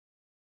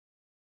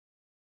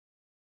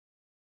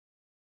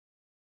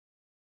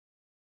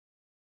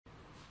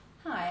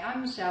Hi, I'm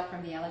Michelle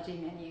from the Allergy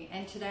Menu,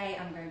 and today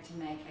I'm going to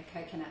make a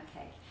coconut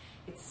cake.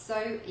 It's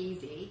so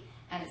easy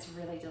and it's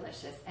really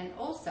delicious, and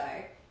also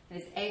it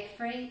is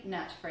egg-free,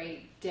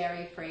 nut-free,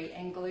 dairy-free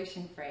and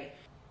gluten-free.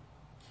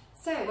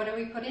 So what do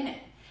we put in it?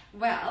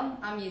 Well,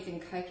 I'm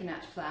using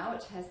coconut flour,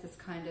 which has this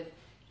kind of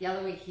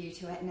yellowy hue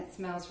to it and it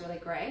smells really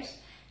great.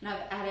 And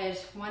I've added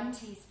 1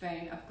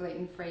 teaspoon of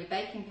gluten-free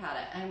baking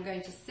powder, and I'm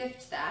going to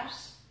sift that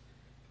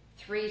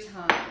 3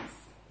 times.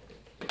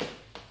 It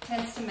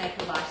tends to make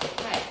a lighter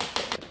cake.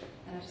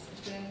 And I just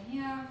put it in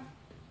here.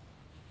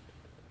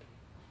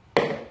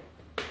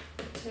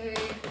 2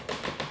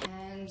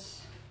 and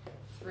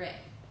 3.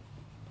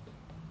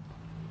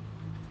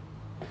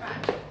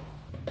 Right.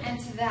 And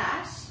to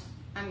that,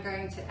 I'm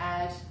going to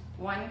add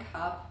 1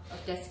 cup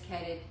of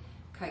desiccated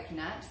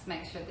coconut. Just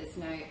make sure there's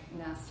no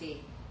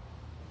nasty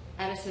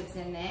additives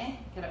in there.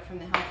 Get it from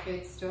the health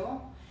food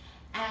store.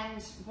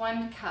 And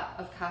 1 cup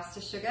of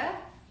caster sugar.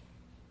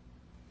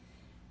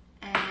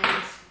 And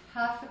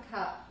half a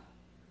cup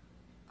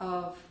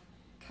of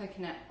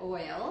coconut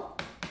oil.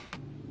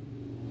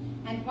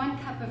 And 1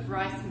 cup of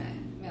rice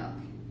milk,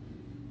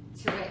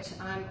 to which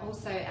I'm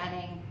also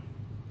adding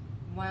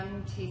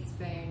 1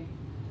 teaspoon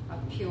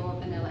of pure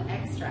vanilla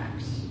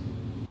extract.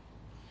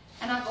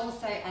 And I've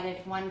also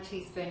added 1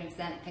 teaspoon of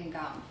xanthan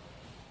gum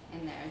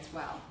in there as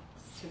well,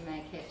 just to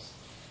make it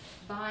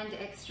bind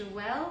extra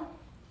well.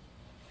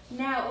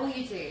 Now all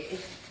you do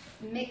is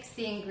mix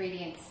the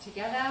ingredients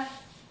together.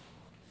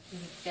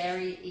 This is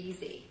very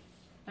easy.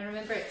 And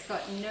remember, it's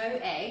got no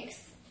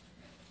eggs,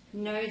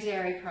 no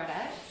dairy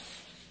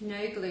products,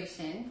 no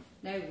gluten,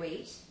 no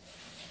wheat,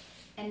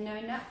 and no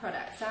nut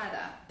products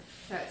either.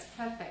 So it's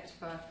perfect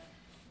for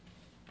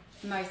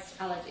most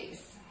allergies.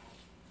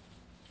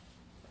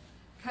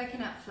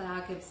 Coconut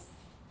flour gives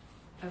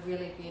a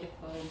really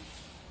beautiful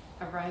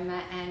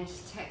aroma and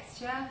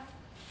texture.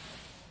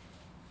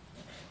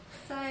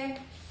 So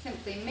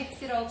simply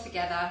mix it all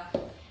together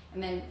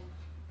and then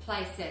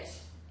place it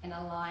in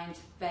a lined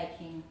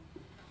baking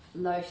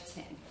loaf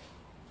tin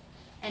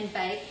and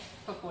bake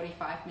for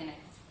 45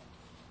 minutes.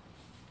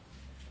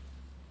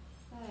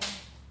 So,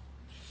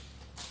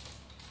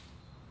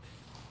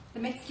 the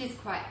mixture is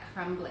quite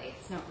crumbly,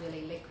 it's not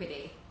really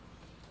liquidy.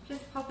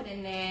 Just pop it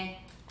in there,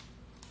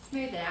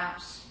 smooth it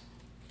out.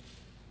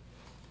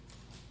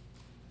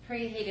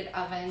 Preheated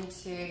oven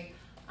to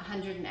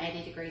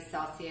 180 degrees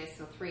Celsius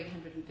or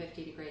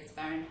 350 degrees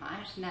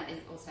Fahrenheit, and that is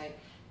also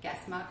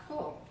gas mark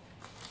 4.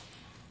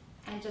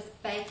 And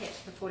just bake it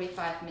for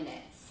 45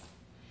 minutes.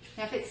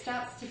 Now if it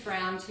starts to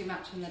brown too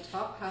much on the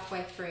top,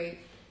 halfway through,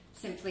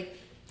 simply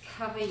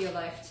cover your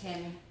loaf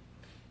tin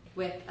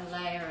with a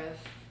layer of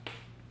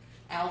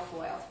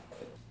alfoil,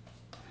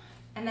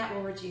 and that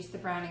will reduce the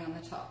browning on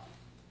the top.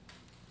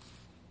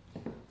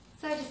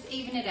 So just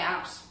even it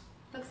out,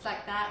 looks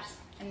like that,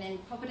 and then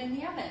pop it in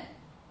the oven.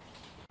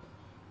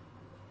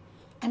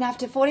 And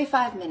after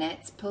 45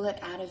 minutes, pull it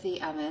out of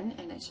the oven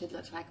and it should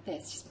look like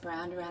this, just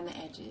browned around the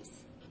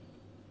edges.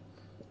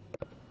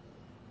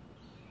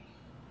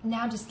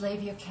 Now just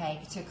leave your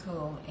cake to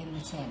cool in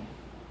the tin.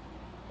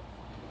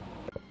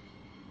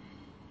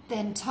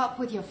 Then top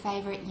with your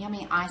favourite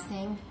yummy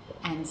icing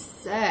and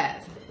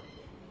serve.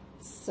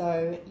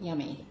 So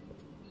yummy.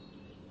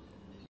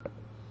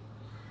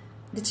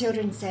 The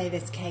children say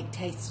this cake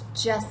tastes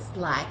just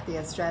like the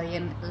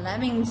Australian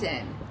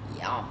Lamington.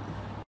 Yum.